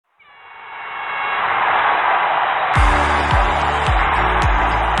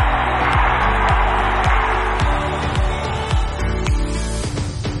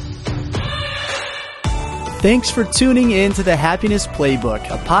Thanks for tuning in to the Happiness Playbook,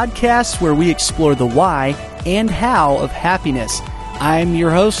 a podcast where we explore the why and how of happiness. I'm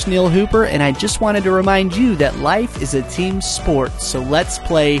your host, Neil Hooper, and I just wanted to remind you that life is a team sport, so let's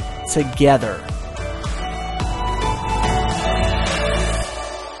play together.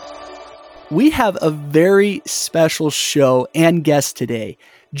 We have a very special show and guest today.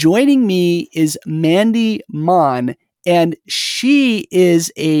 Joining me is Mandy Mahon, and she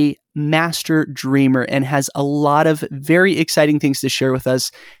is a master dreamer and has a lot of very exciting things to share with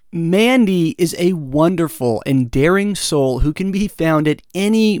us. Mandy is a wonderful and daring soul who can be found at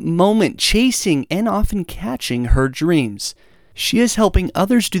any moment chasing and often catching her dreams. She is helping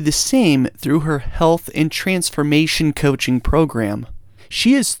others do the same through her health and transformation coaching program.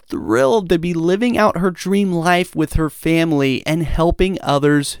 She is thrilled to be living out her dream life with her family and helping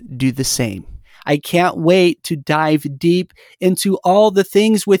others do the same. I can't wait to dive deep into all the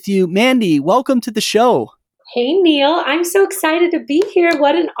things with you. Mandy, welcome to the show. Hey, Neil. I'm so excited to be here.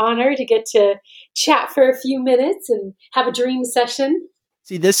 What an honor to get to chat for a few minutes and have a dream session.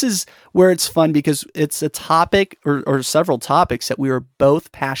 See, this is where it's fun because it's a topic or several topics that we are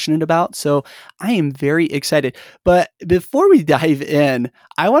both passionate about. So I am very excited. But before we dive in,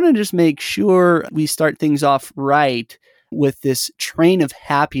 I want to just make sure we start things off right with this train of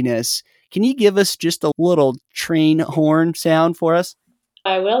happiness. Can you give us just a little train horn sound for us?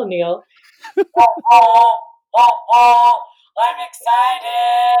 I will, Neil. I'm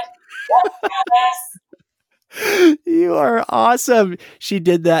excited. Let's do this. You are awesome. She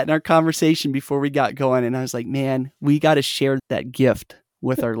did that in our conversation before we got going. And I was like, man, we got to share that gift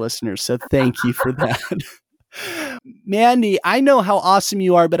with our listeners. So thank you for that. Mandy, I know how awesome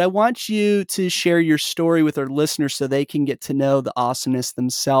you are, but I want you to share your story with our listeners so they can get to know the awesomeness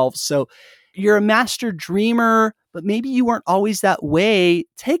themselves. So you're a master dreamer, but maybe you weren't always that way.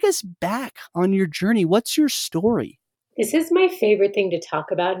 Take us back on your journey. What's your story? This is my favorite thing to talk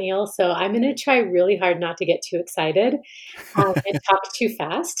about, Neil. So I'm going to try really hard not to get too excited and talk too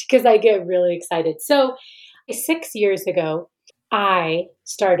fast because I get really excited. So 6 years ago, I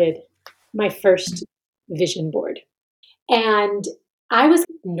started my first vision board. And I was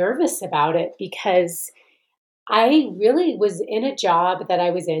nervous about it because I really was in a job that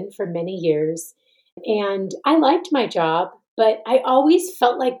I was in for many years. And I liked my job, but I always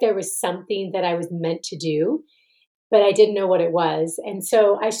felt like there was something that I was meant to do, but I didn't know what it was. And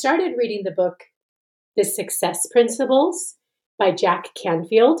so I started reading the book, The Success Principles by Jack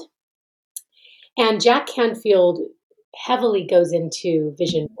Canfield. And Jack Canfield heavily goes into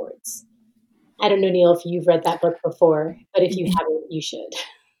vision boards. I don't know, Neil, if you've read that book before, but if you haven't, you should.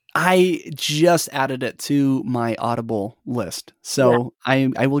 I just added it to my Audible list. So yeah.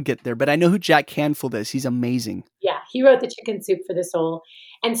 I will get there. But I know who Jack Canfield is. He's amazing. Yeah, he wrote The Chicken Soup for the Soul.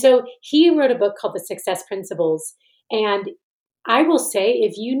 And so he wrote a book called The Success Principles. And I will say,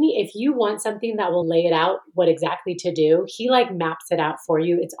 if you want something that will lay it out what exactly to do, he maps it out for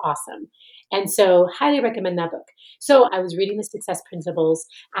you. It's awesome. And so highly recommend that book. So I was reading The Success Principles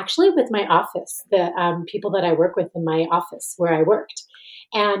actually with my office, the people that I work with in my office where I worked.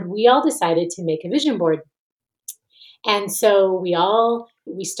 And we all decided to make a vision board. And so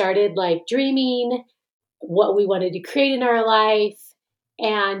we started dreaming what we wanted to create in our life.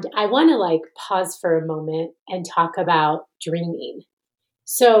 And I want to pause for a moment and talk about dreaming.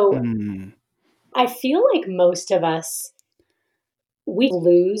 So I feel like most of us, we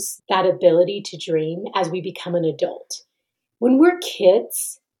lose that ability to dream as we become an adult. When we're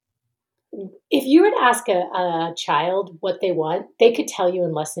kids, if you were to ask a child what they want, they could tell you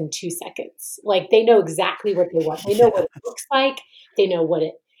in less than 2 seconds. They know exactly what they want. They know what it looks like. They know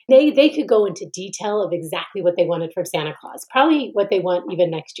they could go into detail of exactly what they wanted from Santa Claus, probably what they want even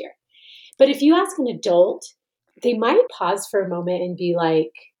next year. But if you ask an adult, they might pause for a moment and be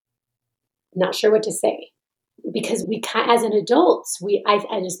not sure what to say. Because as an adult,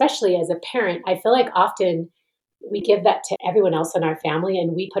 and especially as a parent, I feel like often we give that to everyone else in our family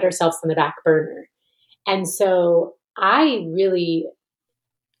and we put ourselves on the back burner. And so luckily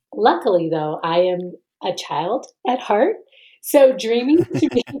though, I am a child at heart. So dreaming to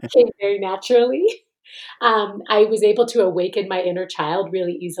me came very naturally. I was able to awaken my inner child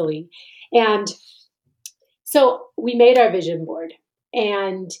really easily. And so we made our vision board.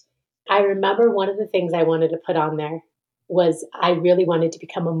 And I remember one of the things I wanted to put on there was I really wanted to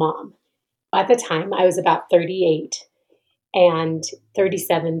become a mom. At the time, I was about 38 and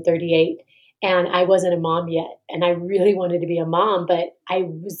 37, 38, and I wasn't a mom yet. And I really wanted to be a mom, but I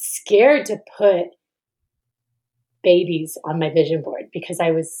was scared to put babies on my vision board because I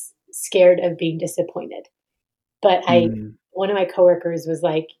was scared of being disappointed. But one of my coworkers was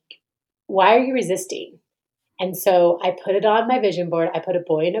like, why are you resisting? And so I put it on my vision board. I put a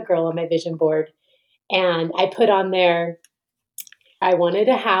boy and a girl on my vision board. And I put on there, I wanted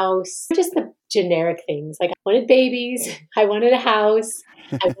a house, just the generic things. Like I wanted babies, I wanted a house,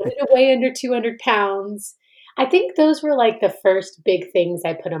 I wanted to weigh under 200 pounds. I think those were like the first big things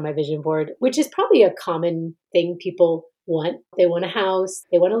I put on my vision board, which is probably a common thing people want. They want a house,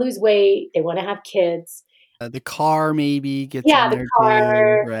 they want to lose weight, they want to have kids. The car maybe gets Yeah, on the there too,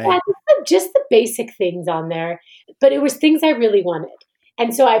 car. right? Yeah, just the basic things on there. But it was things I really wanted.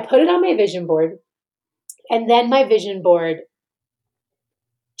 And so I put it on my vision board. And then my vision board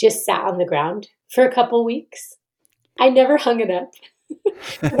just sat on the ground for a couple weeks. I never hung it up.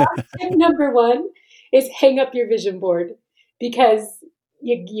 Tip number one is hang up your vision board because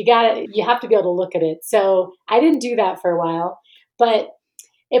you have to be able to look at it. So I didn't do that for a while, but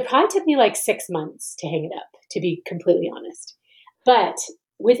it probably took me like 6 months to hang it up, to be completely honest. But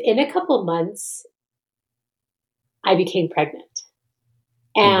within a couple months, I became pregnant.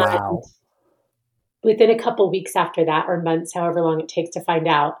 And Wow. within a couple weeks after that, or months, however long it takes to find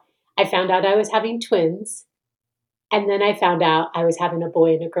out, I found out I was having twins. And then I found out I was having a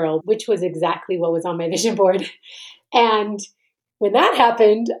boy and a girl, which was exactly what was on my vision board. And when that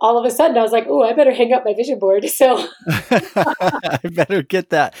happened, all of a sudden I was like, oh, I better hang up my vision board. So I better get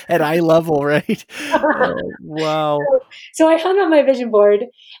that at eye level, right? Oh, wow. so I hung on my vision board.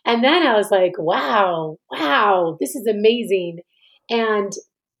 And then I was like, wow, this is amazing. And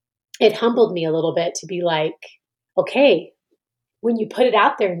it humbled me a little bit to be like, okay, when you put it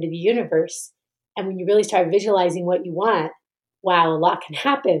out there into the universe and when you really start visualizing what you want, wow, a lot can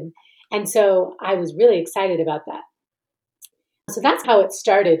happen. And so I was really excited about that. So that's how it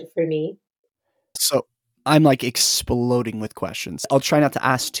started for me. So I'm like exploding with questions. I'll try not to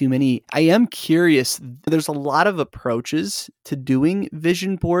ask too many. I am curious. There's a lot of approaches to doing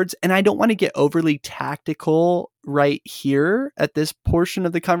vision boards, and I don't want to get overly tactical right here at this portion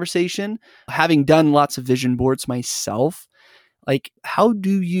of the conversation. Having done lots of vision boards myself, like how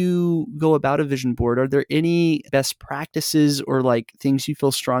do you go about a vision board? Are there any best practices or like things you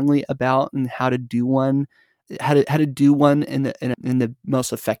feel strongly about and how to do one? How to do one in the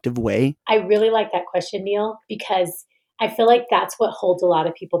most effective way? I really like that question, Neil, because I feel like that's what holds a lot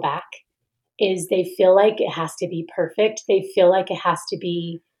of people back is they feel like it has to be perfect. They feel like it has to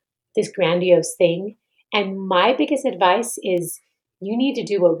be this grandiose thing. And my biggest advice is you need to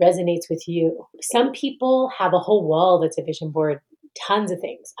do what resonates with you. Some people have a whole wall that's a vision board, tons of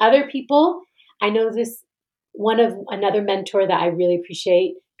things. Other people, I know this one of another mentor that I really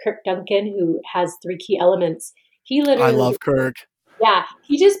appreciate, Kirk Duncan, who has 3 key elements. He I literally, love Kirk. yeah,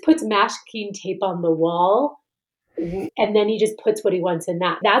 he just puts masking tape on the wall and then he just puts what he wants in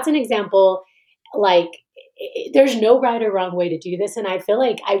that. That's an example. Like, there's no right or wrong way to do this. And I feel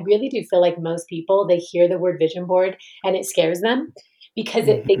like, I really do feel like most people, they hear the word vision board and it scares them because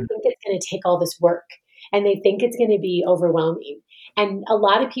they think it's going to take all this work and they think it's going to be overwhelming. And a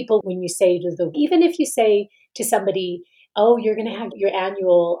lot of people, when you say even if you say to somebody, oh, you're going to have your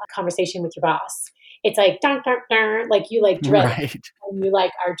annual conversation with your boss, it's like, dun, dun, dun, like you like dread it. Right. And you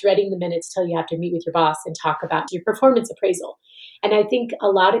like are dreading the minutes till you have to meet with your boss and talk about your performance appraisal. And I think a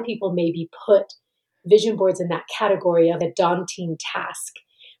lot of people maybe put vision boards in that category of a daunting task.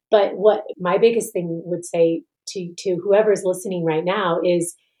 But what my biggest thing would say to whoever's listening right now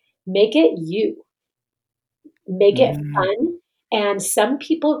is make it you, make it fun. And some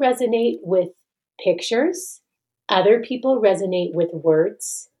people resonate with pictures, other people resonate with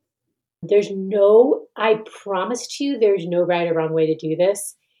words. I promise you, there's no right or wrong way to do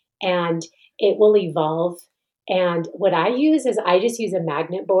this. And it will evolve. And what I use is I just use a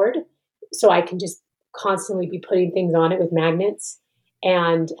magnet board. So I can just constantly be putting things on it with magnets.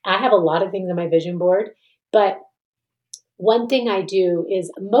 And I have a lot of things on my vision board. But one thing I do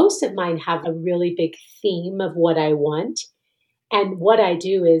is most of mine have a really big theme of what I want. And what I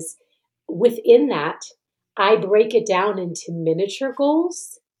do is within that, I break it down into miniature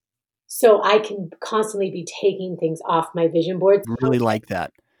goals. So I can constantly be taking things off my vision board. Really like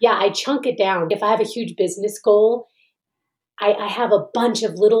that. Yeah, I chunk it down. If I have a huge business goal, I have a bunch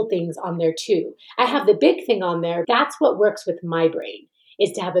of little things on there too. I have the big thing on there. That's what works with my brain,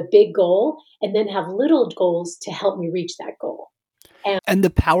 is to have a big goal and then have little goals to help me reach that goal. And the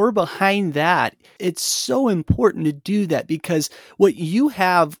power behind that, it's so important to do that because what you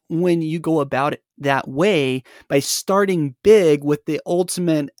have when you go about it that way by starting big with the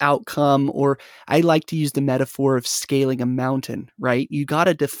ultimate outcome, or I like to use the metaphor of scaling a mountain, right? You got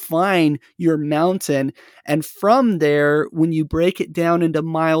to define your mountain. And from there, when you break it down into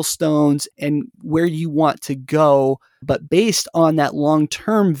milestones and where you want to go, but based on that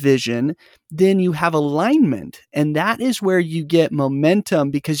long-term vision, then you have alignment. And that is where you get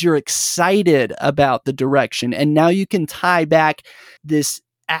momentum because you're excited about the direction. And now you can tie back this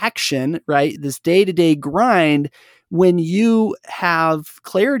action, right? This day-to-day grind when you have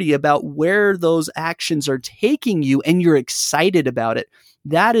clarity about where those actions are taking you and you're excited about it.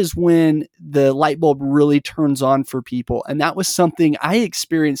 That is when the light bulb really turns on for people. And that was something I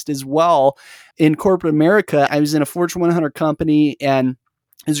experienced as well in corporate America. I was in a Fortune 100 company and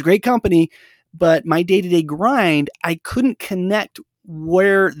it was a great company, but my day-to-day grind, I couldn't connect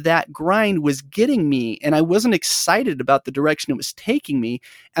where that grind was getting me. And I wasn't excited about the direction it was taking me.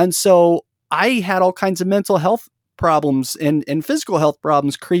 And so I had all kinds of mental health problems and physical health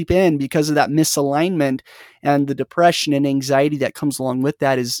problems creep in because of that misalignment, and the depression and anxiety that comes along with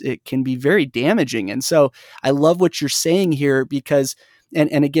that it can be very damaging. And so I love what you're saying here because,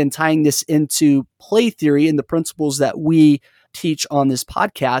 and again, tying this into play theory and the principles that we teach on this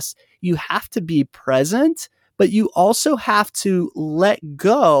podcast, you have to be present, but you also have to let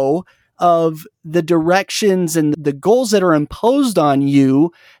go of the directions and the goals that are imposed on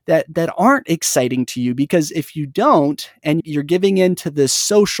you that aren't exciting to you. Because if you don't, and you're giving in to the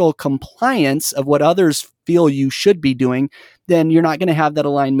social compliance of what others feel you should be doing, then you're not going to have that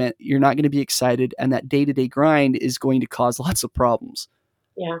alignment. You're not going to be excited. And that day-to-day grind is going to cause lots of problems.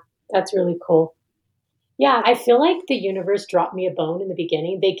 Yeah, that's really cool. Yeah, I feel like the universe dropped me a bone in the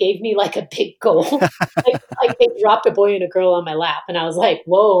beginning. They gave me like a big goal. like they dropped a boy and a girl on my lap. And I was like,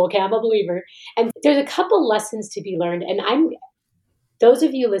 whoa, okay, I'm a believer. And there's a couple lessons to be learned. And those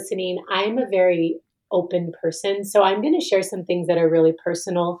of you listening, I'm a very open person. So I'm going to share some things that are really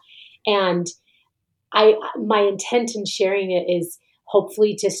personal. And my intent in sharing it is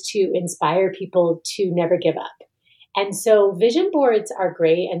hopefully just to inspire people to never give up. And so vision boards are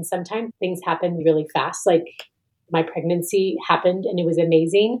great. And sometimes things happen really fast. Like my pregnancy happened and it was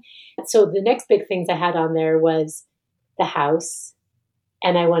amazing. So the next big things I had on there was the house,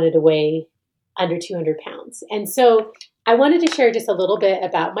 and I wanted to weigh under 200 pounds. And so I wanted to share just a little bit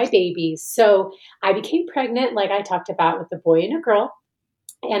about my babies. So I became pregnant, like I talked about, with a boy and a girl.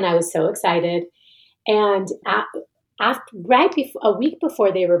 And I was so excited. And right before, a week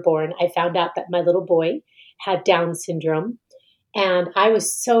before they were born, I found out that my little boy had Down syndrome. And I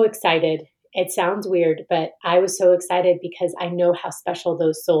was so excited. It sounds weird, but I was so excited because I know how special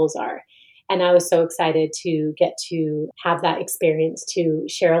those souls are. And I was so excited to get to have that experience to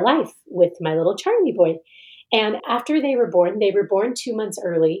share a life with my little Charlie boy. And after they were born 2 months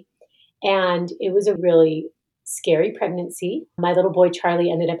early. And it was a really scary pregnancy. My little boy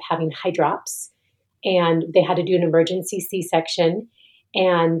Charlie ended up having high drops, and they had to do an emergency C-section.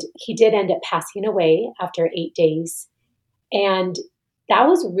 And he did end up passing away after 8 days. And that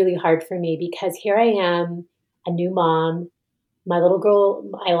was really hard for me because here I am, a new mom. My little girl,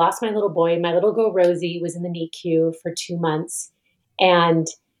 I lost my little boy. My little girl, Rosie, was in the NICU for 2 months. And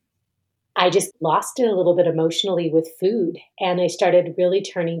I just lost it a little bit emotionally with food. And I started really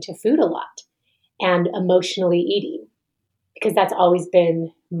turning to food a lot and emotionally eating, because that's always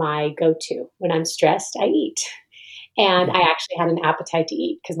been my go-to. When I'm stressed, I eat. And I actually had an appetite to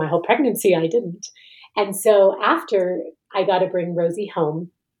eat because my whole pregnancy I didn't. And so after I got to bring Rosie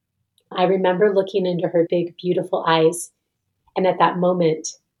home, I remember looking into her big, beautiful eyes. And at that moment,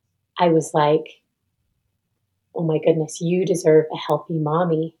 I was like, oh my goodness, you deserve a healthy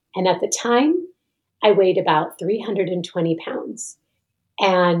mommy. And at the time, I weighed about 320 pounds.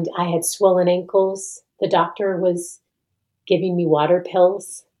 And I had swollen ankles. The doctor was giving me water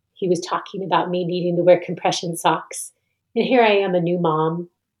pills. He was talking about me needing to wear compression socks. And here I am, a new mom.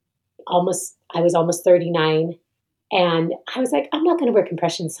 I was almost 39. And I was like, I'm not going to wear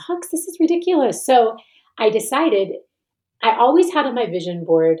compression socks. This is ridiculous. So I decided, I always had on my vision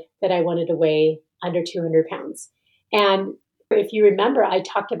board that I wanted to weigh under 200 pounds. And if you remember, I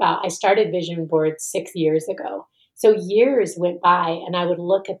started vision boards 6 years ago. So years went by and I would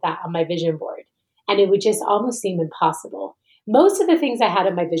look at that on my vision board and it would just almost seem impossible. Most of the things I had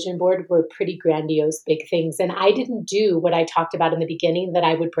on my vision board were pretty grandiose, big things. And I didn't do what I talked about in the beginning, that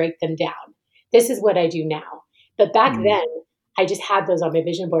I would break them down. This is what I do now. But back then, I just had those on my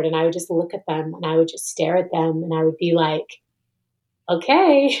vision board and I would just look at them and I would just stare at them and I would be like,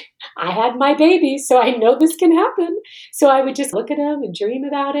 okay, I had my baby, so I know this can happen. So I would just look at him and dream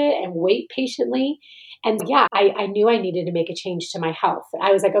about it and wait patiently. And yeah, I knew I needed to make a change to my health.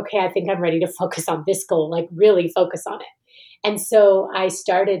 I was like, okay, I think I'm ready to focus on this goal, like really focus on it. And so I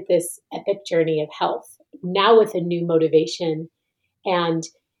started this epic journey of health, now with a new motivation. And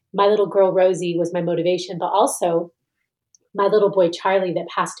my little girl, Rosie, was my motivation, but also my little boy, Charlie, that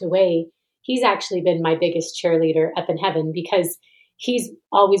passed away. He's actually been my biggest cheerleader up in heaven because he's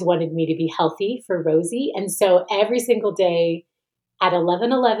always wanted me to be healthy for Rosie. And so every single day at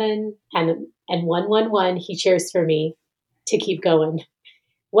 11:11 and 1:11, he cheers for me to keep going.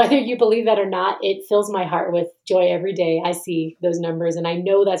 Whether you believe that or not, it fills my heart with joy every day. I see those numbers and I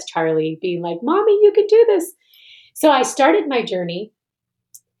know that's Charlie being like, Mommy, you can do this. So I started my journey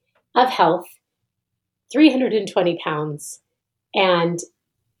of health, 320 pounds. And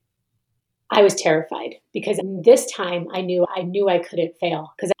I was terrified because this time I knew I couldn't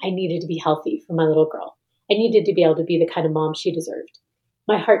fail because I needed to be healthy for my little girl. I needed to be able to be the kind of mom she deserved.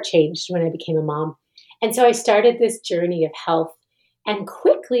 My heart changed when I became a mom. And so I started this journey of health. And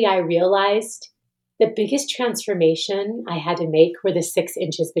quickly I realized the biggest transformation I had to make were the 6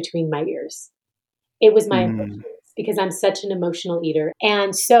 inches between my ears. It was my emotions because I'm such an emotional eater.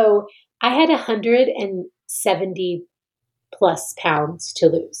 And so I had 170 plus pounds to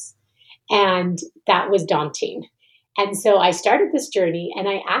lose. And that was daunting. And so I started this journey and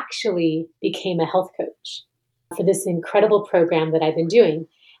I actually became a health coach for this incredible program that I've been doing.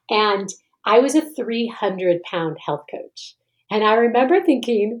 And I was a 300-pound health coach. And I remember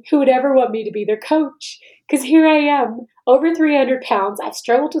thinking, who would ever want me to be their coach? Because here I am, over 300 pounds. I've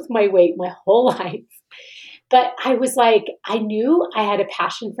struggled with my weight my whole life. But I was like, I knew I had a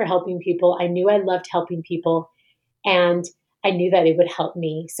passion for helping people. I knew I loved helping people. And I knew that it would help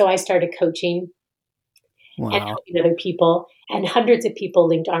me. So I started coaching and Wow. helping other people. And hundreds of people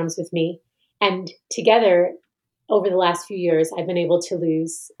linked arms with me. And together, over the last few years, I've been able to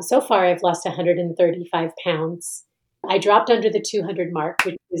lose. So far, I've lost 135 pounds. I dropped under the 200 mark,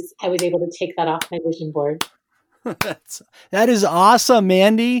 which was, I was able to take that off my vision board. That is awesome,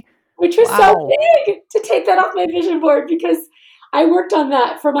 Mandy. Which was so Wow. big to take that off my vision board because I worked on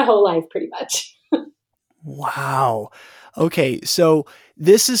that for my whole life pretty much. Wow. Okay. So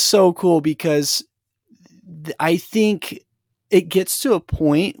this is so cool because I think it gets to a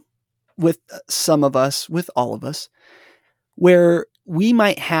point with some of us, with all of us, where we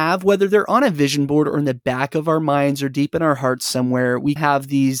might have, whether they're on a vision board or in the back of our minds or deep in our hearts somewhere, we have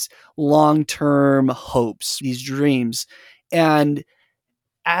these long-term hopes, these dreams. And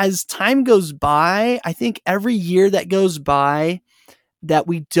as time goes by, I think every year that goes by that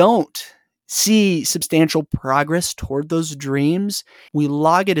we don't see substantial progress toward those dreams, we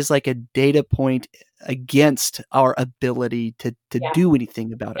log it as like a data point against our ability to Yeah. do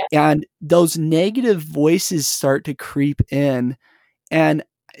anything about it. And those negative voices start to creep in. And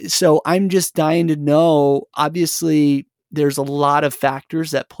so I'm just dying to know, obviously, there's a lot of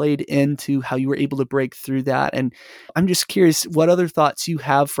factors that played into how you were able to break through that. And I'm just curious what other thoughts you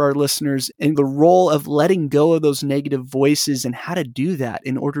have for our listeners and the role of letting go of those negative voices and how to do that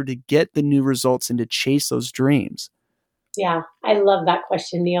in order to get the new results and to chase those dreams. Yeah, I love that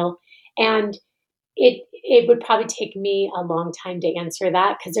question, Neil. And it would probably take me a long time to answer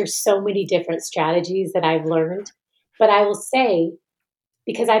that because there's so many different strategies that I've learned. But I will say,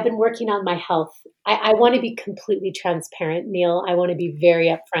 because I've been working on my health, I want to be completely transparent, Neil. I want to be very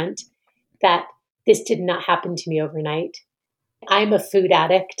upfront that this did not happen to me overnight. I'm a food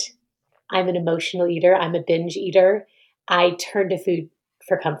addict. I'm an emotional eater. I'm a binge eater. I turn to food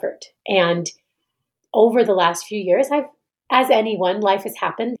for comfort. And over the last few years, as anyone, life has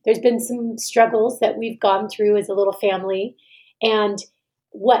happened. There's been some struggles that we've gone through as a little family. And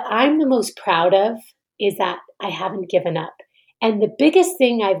what I'm the most proud of is that I haven't given up. And the biggest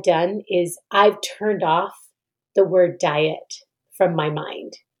thing I've done is I've turned off the word diet from my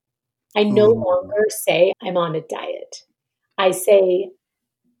mind. I no longer say I'm on a diet. I say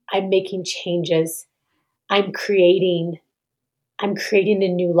I'm making changes. I'm creating I'm creating a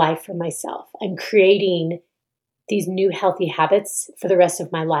new life for myself. I'm creating these new healthy habits for the rest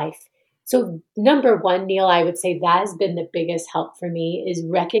of my life. So number one, Neil, I would say that has been the biggest help for me is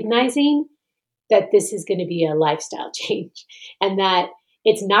recognizing that this is going to be a lifestyle change and that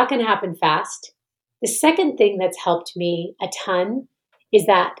it's not going to happen fast. The second thing that's helped me a ton is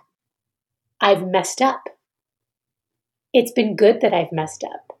that I've messed up. It's been good that I've messed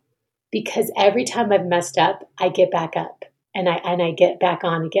up because every time I've messed up, I get back up and I get back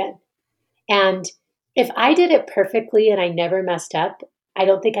on again. And if I did it perfectly and I never messed up, I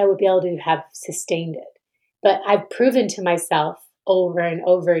don't think I would be able to have sustained it. But I've proven to myself over and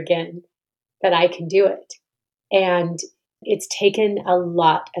over again that I can do it. And it's taken a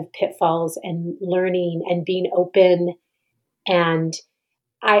lot of pitfalls and learning and being open. And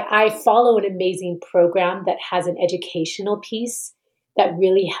I follow an amazing program that has an educational piece that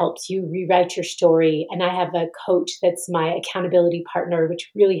really helps you rewrite your story. And I have a coach that's my accountability partner,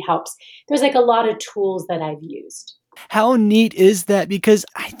 which really helps. There's like a lot of tools that I've used. How neat is that? Because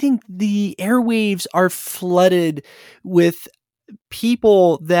I think the airwaves are flooded with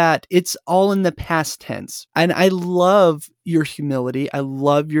people that it's all in the past tense. And I love your humility. I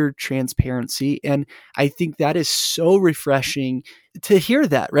love your transparency. And I think that is so refreshing to hear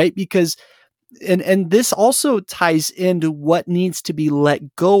that, right? Because and this also ties into what needs to be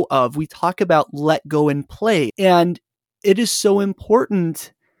let go of. We talk about let go and play. And it is so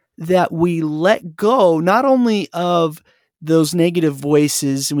important that we let go not only of those negative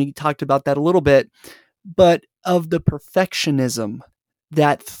voices, and we talked about that a little bit, but of the perfectionism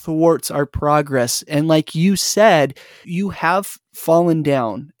that thwarts our progress. And like you said, you have fallen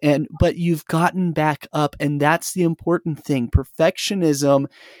down but you've gotten back up, and that's the important thing. Perfectionism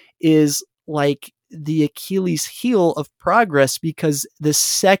is like the Achilles heel of progress, because the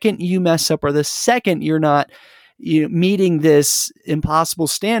second you mess up, or the second you're not meeting this impossible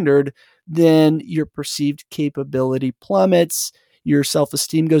standard, then your perceived capability plummets, your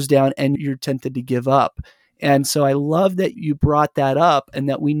self-esteem goes down, and you're tempted to give up. And so I love that you brought that up, and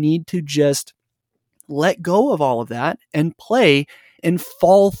that we need to just let go of all of that and play and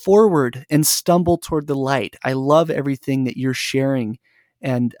fall forward and stumble toward the light. I love everything that you're sharing,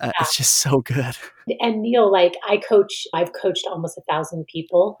 and it's just so good. And Neil, like I've coached almost 1,000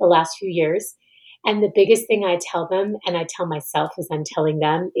 people the last few years. And the biggest thing I tell them, and I tell myself as I'm telling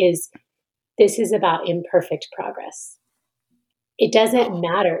them, is this is about imperfect progress. It doesn't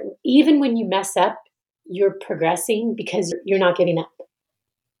matter. Even when you mess up, you're progressing because you're not giving up.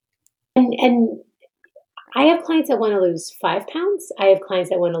 And I have clients that want to lose 5 pounds. I have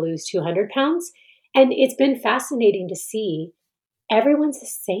clients that want to lose 200 pounds. And it's been fascinating to see everyone's the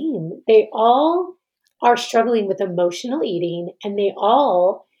same. They all are struggling with emotional eating, and they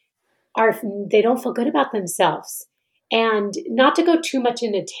don't feel good about themselves. And not to go too much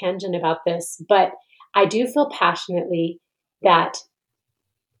into tangent about this, but I do feel passionately that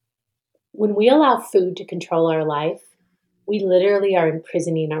when we allow food to control our life, we literally are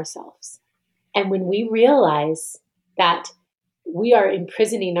imprisoning ourselves. And when we realize that we are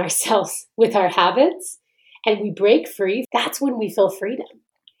imprisoning ourselves with our habits and we break free, that's when we feel freedom.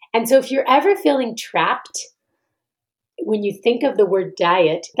 And so if you're ever feeling trapped, when you think of the word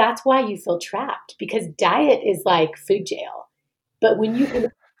diet, that's why you feel trapped, because diet is like food jail. But when you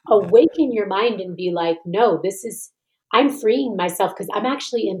can awaken your mind and be like, no, I'm freeing myself because I'm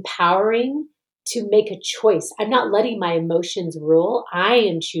actually empowering to make a choice. I'm not letting my emotions rule. I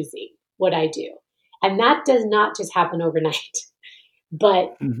am choosing what I do. And that does not just happen overnight,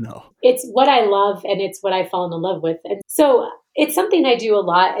 but No. it's what I love and it's what I fall in love with. And so it's something I do a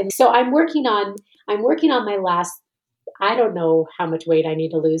lot. And so I'm working on my last, I don't know how much weight I need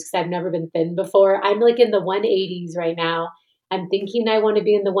to lose because I've never been thin before. I'm like in the 180s right now. I'm thinking I want to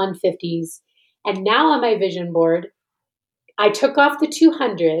be in the 150s. And now on my vision board, I took off the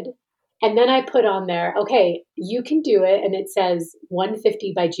 200 and then I put on there, okay, you can do it. And it says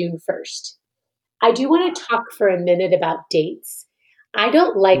 150 by June 1st. I do want to talk for a minute about dates. I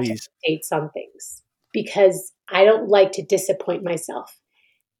don't like to Please. put dates on things because I don't like to disappoint myself.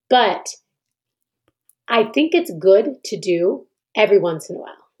 But I think it's good to do every once in a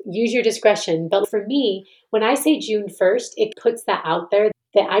while. Use your discretion. But for me, when I say June 1st, it puts that out there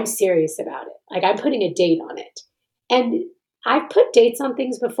that I'm serious about it. Like I'm putting a date on it. And I've put dates on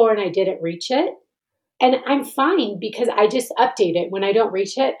things before and I didn't reach it. And I'm fine because I just update it. When I don't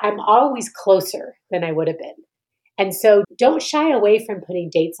reach it, I'm always closer than I would have been. And so don't shy away from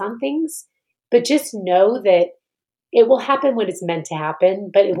putting dates on things, but just know that it will happen when it's meant to happen,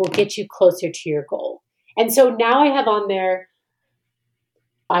 but it will get you closer to your goal. And so now I have on there,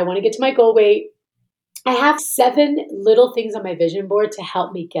 I want to get to my goal weight. I have 7 little things on my vision board to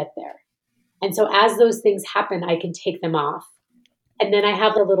help me get there. And so as those things happen, I can take them off. And then I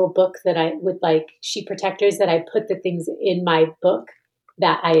have a little book that with like sheet protectors that I put the things in my book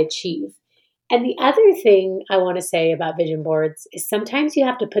that I achieve. And the other thing I want to say about vision boards is sometimes you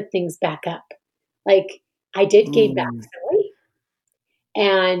have to put things back up. Like I did gain back some weight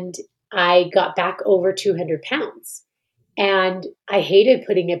and I got back over 200 pounds. And I hated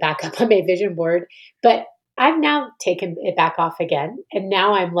putting it back up on my vision board, but I've now taken it back off again. And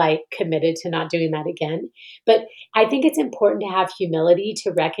now I'm like committed to not doing that again. But I think it's important to have humility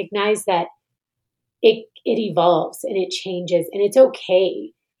to recognize that it evolves and it changes, and it's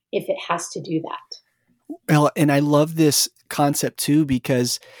okay if it has to do that. Well, and I love this concept too,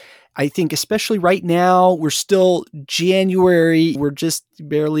 because I think especially right now, we're still January. We're just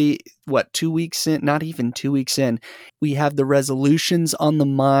barely, 2 weeks in, not even 2 weeks in. We have the resolutions on the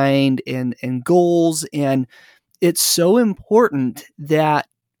mind and goals. And it's so important that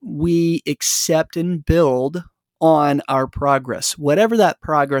we accept and build on our progress, whatever that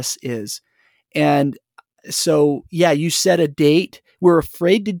progress is. And so, yeah, you set a date. We're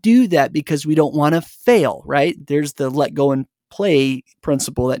afraid to do that because we don't want to fail, right? There's the let go and play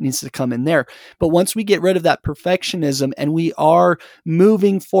principle that needs to come in there. But once we get rid of that perfectionism and we are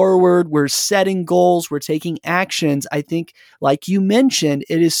moving forward, we're setting goals, we're taking actions, I think, like you mentioned,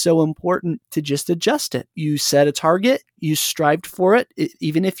 it is so important to just adjust it. You set a target, you strived for it,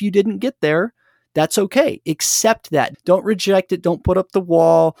 even if you didn't get there. That's okay. Accept that. Don't reject it. Don't put up the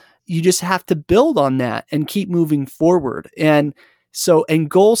wall. You just have to build on that and keep moving forward. And so, and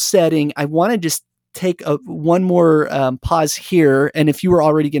goal setting, I want to just take one more pause here. And if you were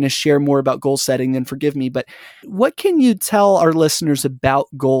already going to share more about goal setting, then forgive me. But what can you tell our listeners about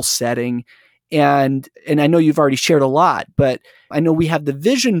goal setting? And I know you've already shared a lot, but I know we have the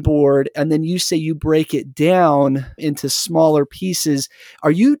vision board, and then you say you break it down into smaller pieces.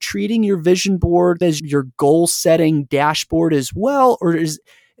 Are you treating your vision board as your goal setting dashboard as well? Or is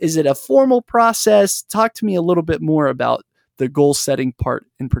it a formal process? Talk to me a little bit more about the goal setting part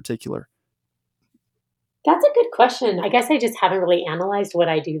in particular. That's a good question. I guess I just haven't really analyzed what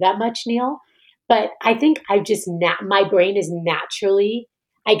I do that much, Neil. But I think I just, my brain is naturally,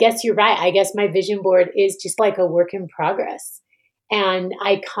 I guess you're right. I guess my vision board is just like a work in progress. And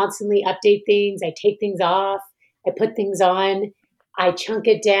I constantly update things. I take things off. I put things on. I chunk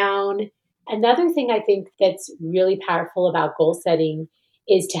it down. Another thing I think that's really powerful about goal setting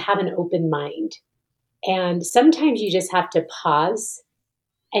is to have an open mind. And sometimes you just have to pause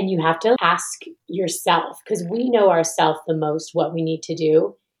and you have to ask yourself, because we know ourselves the most, what we need to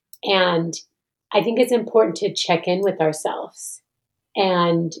do. And I think it's important to check in with ourselves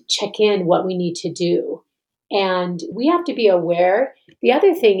and check in what we need to do. And we have to be aware. The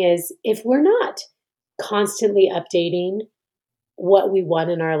other thing is, if we're not constantly updating what we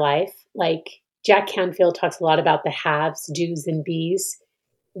want in our life, like Jack Canfield talks a lot about the haves, do's, and be's,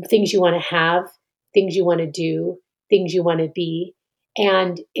 things you want to have, things you want to do, things you want to be.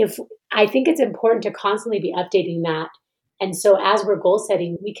 And if I think it's important to constantly be updating that. And so as we're goal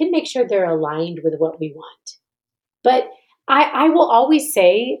setting, we can make sure they're aligned with what we want. But I will always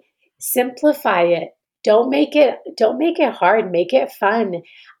say, simplify it. Don't make it hard. Make it fun.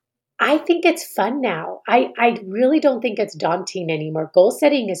 I think it's fun now. I really don't think it's daunting anymore. Goal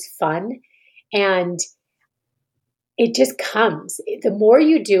setting is fun, and it just comes. The more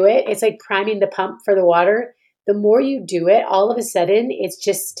you do it, it's like priming the pump for the water. The more you do it, all of a sudden, it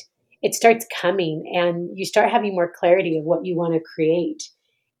starts coming, and you start having more clarity of what you want to create.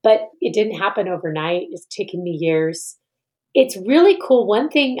 But it didn't happen overnight. It's taken me years. It's really cool. One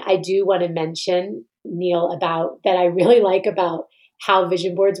thing I do want to mention, Neil, about that I really like about how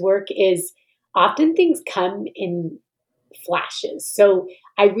vision boards work is often things come in flashes. So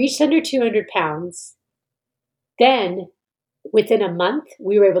I reached under 200 pounds. Then within a month,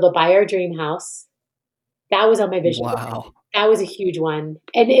 we were able to buy our dream house. That was on my vision board. Wow. That was a huge one.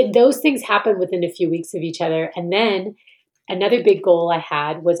 And those things happened within a few weeks of each other. And then another big goal I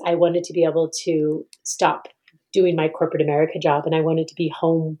had was I wanted to be able to stop doing my corporate America job, and I wanted to be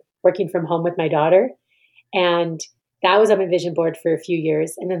home, working from home with my daughter. And that was on my vision board for a few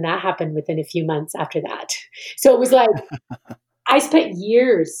years. And then that happened within a few months after that. So it was like, I spent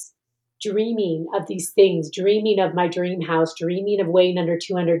years dreaming of these things, dreaming of my dream house, dreaming of weighing under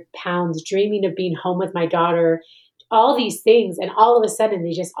 200 pounds, dreaming of being home with my daughter, all these things. And all of a sudden,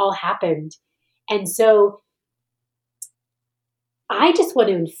 they just all happened. And so I just want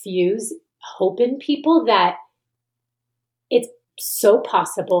to infuse hope in people that it's so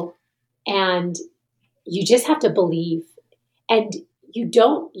possible, and you just have to believe. And you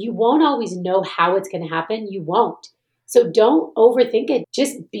won't always know how it's going to happen. You won't. So don't overthink it.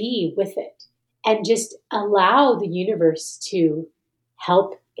 Just be with it and just allow the universe to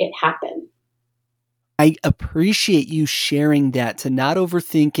help it happen. I appreciate you sharing that, to not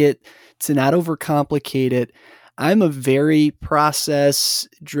overthink it, to not overcomplicate it. I'm a very process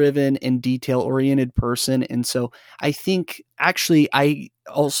driven and detail oriented person. And so I think actually I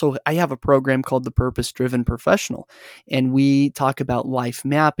have a program called the Purpose Driven Professional, and we talk about life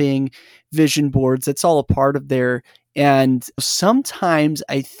mapping, vision boards. That's all a part of there. And sometimes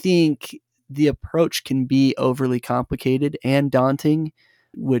I think the approach can be overly complicated and daunting.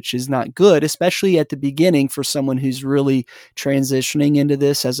 which is not good, especially at the beginning for someone who's really transitioning into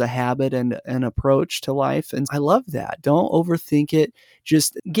this as a habit and an approach to life. And I love that. Don't overthink it.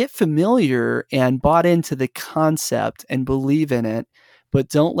 Just get familiar and bought into the concept and believe in it, but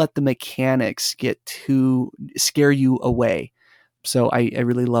don't let the mechanics get too scare you away. So I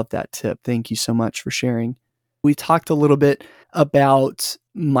really love that tip. Thank you so much for sharing. We talked a little bit about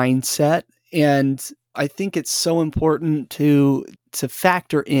mindset, and I think it's so important to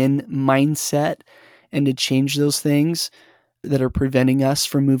factor in mindset and to change those things that are preventing us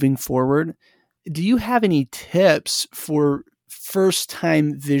from moving forward. Do you have any tips for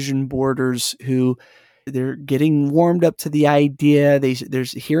first-time vision boarders who they're getting warmed up to the idea, they're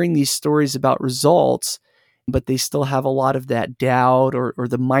hearing these stories about results, but they still have a lot of that doubt, or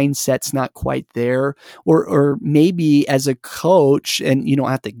the mindset's not quite there, or maybe as a coach, and you don't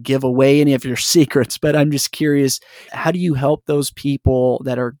have to give away any of your secrets, but I'm just curious, how do you help those people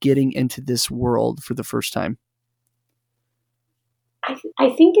that are getting into this world for the first time? I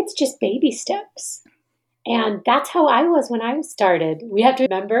think it's just baby steps. And that's how I was when I started. We have to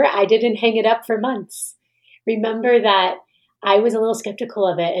remember I didn't hang it up for months. Remember that I was a little skeptical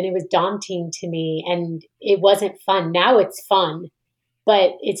of it and it was daunting to me and it wasn't fun. Now it's fun,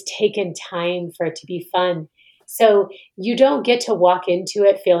 but it's taken time for it to be fun. So you don't get to walk into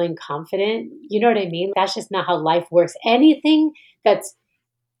it feeling confident. You know what I mean? That's just not how life works. Anything that's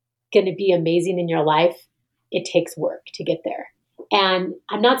going to be amazing in your life, it takes work to get there. And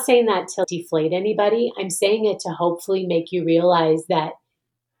I'm not saying that to deflate anybody. I'm saying it to hopefully make you realize that,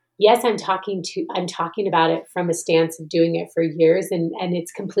 yes, I'm talking about it from a stance of doing it for years. And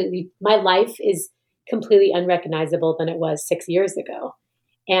it's my life is completely unrecognizable than it was 6 years ago.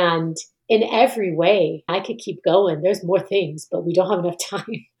 And in every way, I could keep going. There's more things, but we don't have enough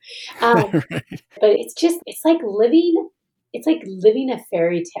time. Right. But it's like living a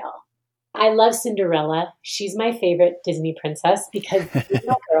fairy tale. I love Cinderella. She's my favorite Disney princess because she's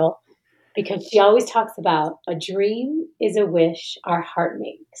my girl. Because she always talks about a dream is a wish our heart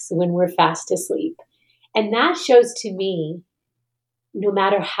makes when we're fast asleep. And that shows to me, no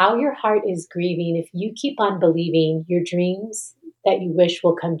matter how your heart is grieving, if you keep on believing, your dreams that you wish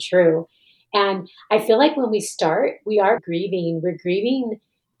will come true. And I feel like when we start, we are grieving. We're grieving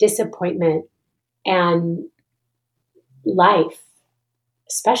disappointment and life,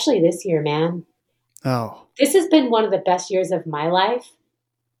 especially this year, man. Oh, This has been one of the best years of my life.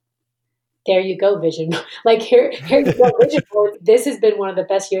 There you go, vision. Like here you go, vision board. This has been one of the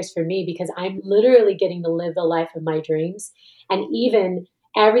best years for me because I'm literally getting to live the life of my dreams. And even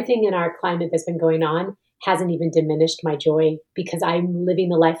everything in our climate that's been going on hasn't even diminished my joy because I'm living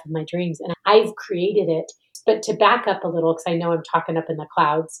the life of my dreams and I've created it. But to back up a little, because I know I'm talking up in the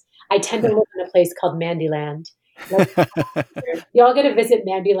clouds, I tend to live in a place called Mandyland. Y'all get to visit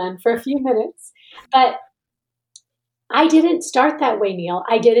Mandyland for a few minutes. But I didn't start that way, Neil.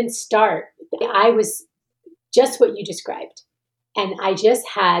 I didn't start. I was just what you described. And I just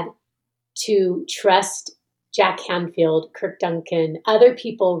had to trust Jack Canfield, Kirk Duncan, other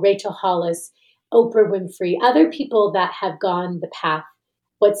people, Rachel Hollis, Oprah Winfrey, other people that have gone the path.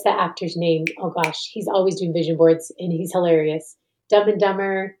 What's the actor's name? Oh gosh, he's always doing vision boards and he's hilarious. Dumb and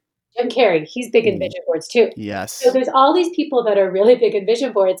Dumber, Jim Carrey, he's big in vision boards too. yes. So there's all these people that are really big in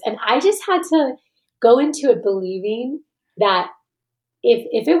vision boards. And I just had to go into it believing that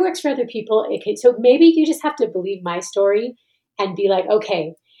if it works for other people, it can. So maybe you just have to believe my story and be like,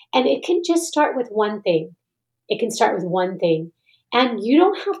 okay. And it can just start with one thing. It can start with one thing. And you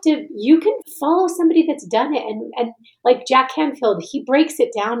don't have to, you can follow somebody that's done it. And like Jack Canfield, he breaks it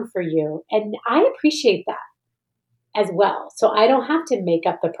down for you. And I appreciate that as well. So I don't have to make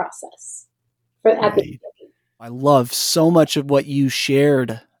up the process at the beginning. I love so much of what you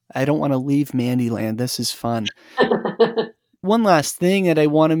shared. I don't want to leave Mandyland. This is fun. One last thing that I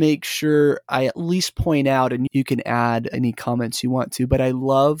want to make sure I at least point out, and you can add any comments you want to, but I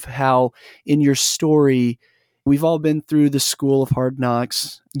love how in your story, we've all been through the school of hard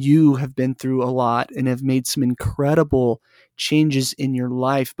knocks. You have been through a lot and have made some incredible changes in your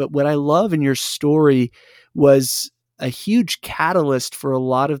life. But what I love in your story was a huge catalyst for a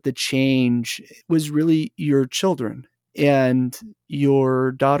lot of the change was really your children, and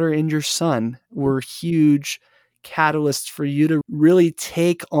your daughter and your son were huge catalysts for you to really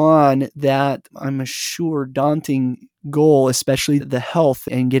take on that, I'm sure, daunting goal, especially the health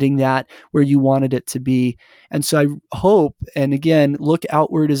and getting that where you wanted it to be. And so I hope, and again, look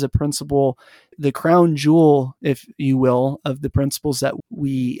outward as a principle, the crown jewel, if you will, of the principles that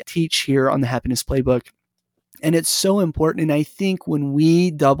we teach here on the Happiness Playbook. And it's so important. And I think when we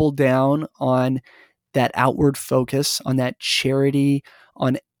double down on that outward focus, on that charity,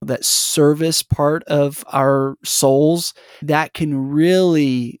 on that service part of our souls, that can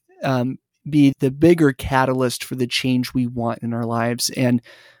really be the bigger catalyst for the change we want in our lives. And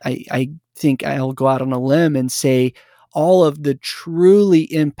I think I'll go out on a limb and say all of the truly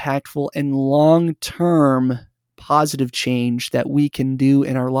impactful and long-term positive change that we can do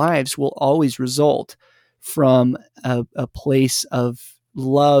in our lives will always result from a place of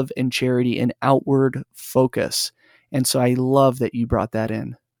love and charity and outward focus. And so I love that you brought that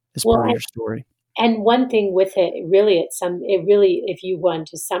in as Well, part of your story. and one thing with it, really, it really, if you want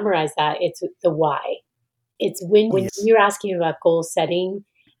to summarize that, it's the why. It's when Yes. you're asking about goal setting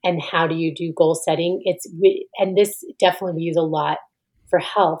and how do you do goal setting, and this definitely we use a lot for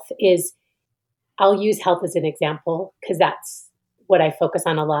health is I'll use health as an example because that's what I focus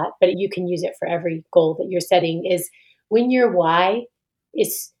on a lot, but you can use it for every goal that you're setting is when your why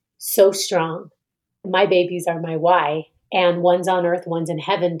is so strong. My babies are my why, and one's on earth, one's in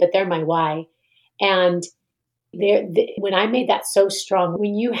heaven, but they're my why. And when I made that so strong,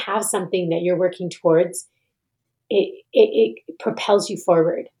 when you have something that you're working towards, it propels you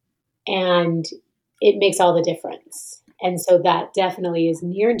forward and it makes all the difference. And so that definitely is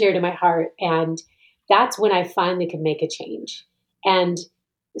near and dear to my heart. And that's when I finally could make a change. And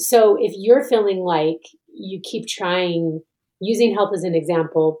so if you're feeling like you keep trying, using health as an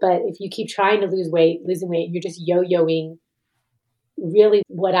example, but if you keep trying to losing weight, you're just yo-yoing, really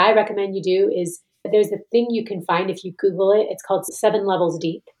what I recommend you do is there's a thing you can find if you Google it. It's called 7 Levels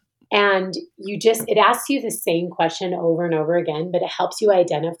Deep. And it asks you the same question over and over again, but it helps you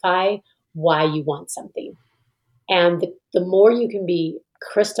identify why you want something. And the more you can be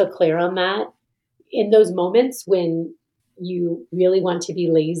crystal clear on that, in those moments when you really want to be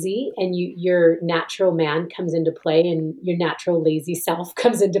lazy and your natural man comes into play and your natural lazy self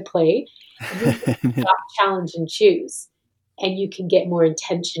comes into play, you can stop, challenge, and choose. And you can get more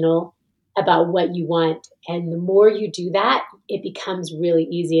intentional about what you want. And the more you do that, it becomes really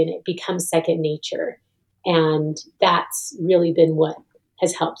easy and it becomes second nature. And that's really been what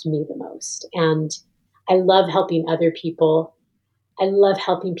has helped me the most. And I love helping other people. I love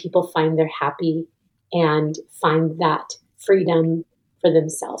helping people find their happy and find that freedom for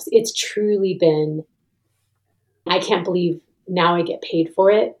themselves. It's truly been, I can't believe now I get paid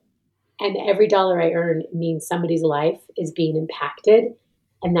for it. And every dollar I earn means somebody's life is being impacted.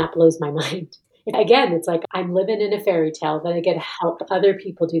 And that blows my mind. Again, it's like I'm living in a fairy tale that I get to help other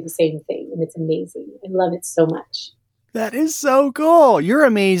people do the same thing. And it's amazing. I love it so much. That is so cool. You're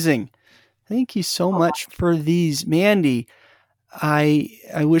amazing. Thank you so much for these, Mandy. I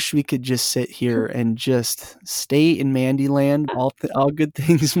wish we could just sit here and just stay in Mandy land. All good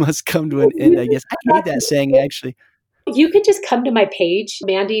things must come to an end, I guess. I hate that saying, actually. You could just come to my page.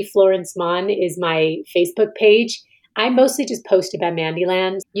 Mandy Florence Mahon is my Facebook page. I mostly just post about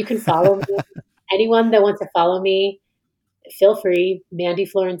Mandyland. You can follow me. Anyone that wants to follow me, feel free. Mandy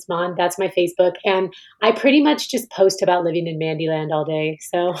Florence Mahon, that's my Facebook. And I pretty much just post about living in Mandyland all day.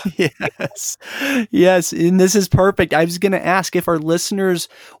 So Yes. Yes. And this is perfect. I was going to ask if our listeners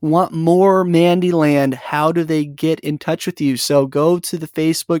want more Mandyland, how do they get in touch with you? So go to the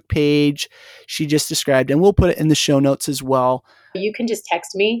Facebook page she just described, and we'll put it in the show notes as well. you can just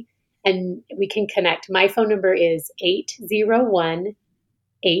text me and we can connect. My phone number is 801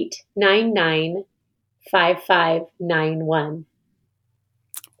 899 5591.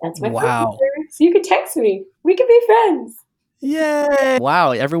 That's my phone Wow. number. So you can text me. We can be friends. Yay.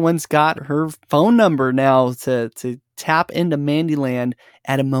 Wow. Everyone's got her phone number now to tap into Mandyland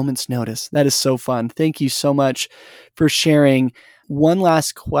at a moment's notice. That is so fun. Thank you so much for sharing. One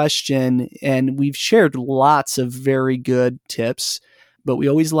last question, and we've shared lots of very good tips, but we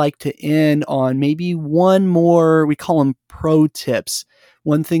always like to end on maybe one more, we call them pro tips,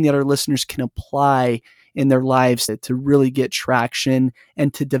 one thing that our listeners can apply in their lives to really get traction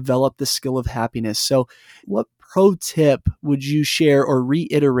and to develop the skill of happiness. So what pro tip would you share or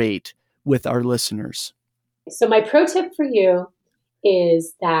reiterate with our listeners? So my pro tip for you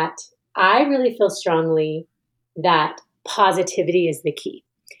is that I really feel strongly that positivity is the key.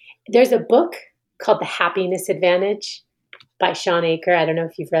 There's a book called The Happiness Advantage by Sean Aker. I don't know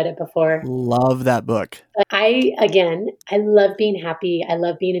if you've read it before. Love that book. But I love being happy. I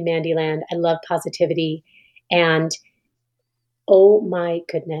love being in Mandyland. I love positivity. And oh my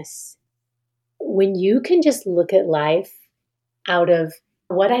goodness, when you can just look at life out of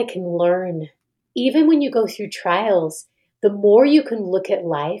what I can learn, even when you go through trials, the more you can look at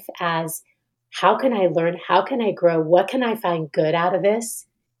life as how can I learn? How can I grow? What can I find good out of this?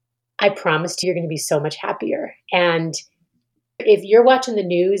 I promise you, you're going to be so much happier. And If you're watching the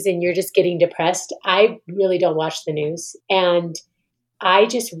news and you're just getting depressed, I really don't watch the news. And I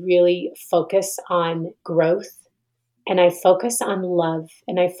just really focus on growth, and I focus on love,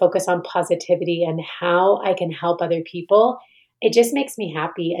 and I focus on positivity and how I can help other people. It just makes me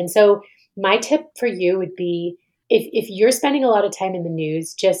happy. And so my tip for you would be, if you're spending a lot of time in the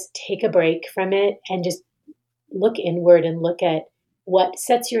news, just take a break from it and just look inward and look at what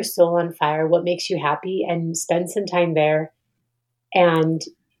sets your soul on fire, what makes you happy, and spend some time there, and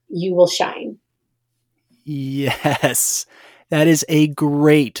you will shine. Yes, that is a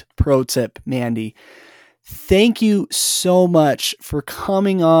great pro tip, Mandy. Thank you so much for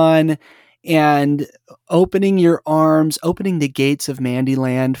coming on and opening your arms, opening the gates of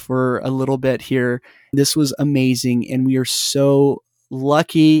Mandyland for a little bit here. This was amazing, and we are so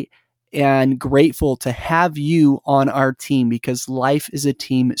lucky and grateful to have you on our team because life is a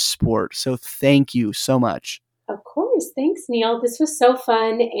team sport. So thank you so much. Of course. Thanks, Neil. This was so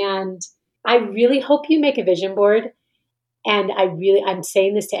fun. And I really hope you make a vision board. And I'm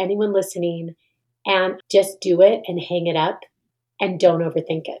saying this to anyone listening, and just do it and hang it up and don't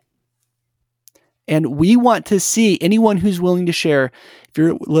overthink it. And we want to see anyone who's willing to share. If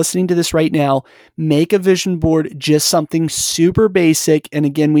you're listening to this right now, make a vision board, just something super basic. And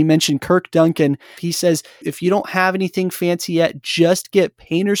again, we mentioned Kirk Duncan. He says, if you don't have anything fancy yet, just get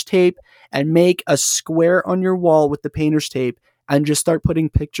painter's tape and make a square on your wall with the painter's tape and just start putting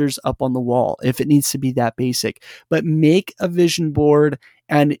pictures up on the wall if it needs to be that basic. But make a vision board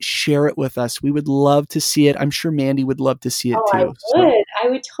and share it with us. We would love to see it. I'm sure Mandy would love to see it too. I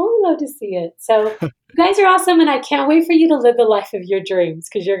would totally love to see it. So you guys are awesome, and I can't wait for you to live the life of your dreams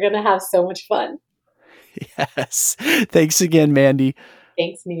because you're going to have so much fun. Yes. Thanks again, Mandy.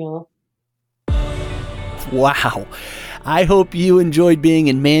 Thanks, Neil. Wow. I hope you enjoyed being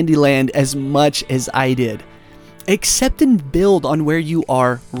in Mandyland as much as I did. Accept and build on where you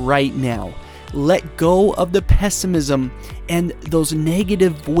are right now. Let go of the pessimism and those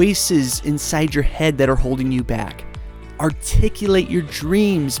negative voices inside your head that are holding you back. Articulate your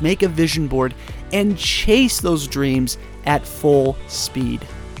dreams, make a vision board, and chase those dreams at full speed.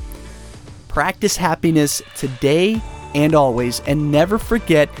 Practice happiness today and always, and never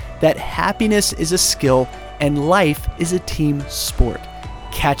forget that happiness is a skill and life is a team sport.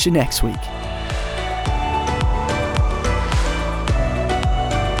 Catch you next week.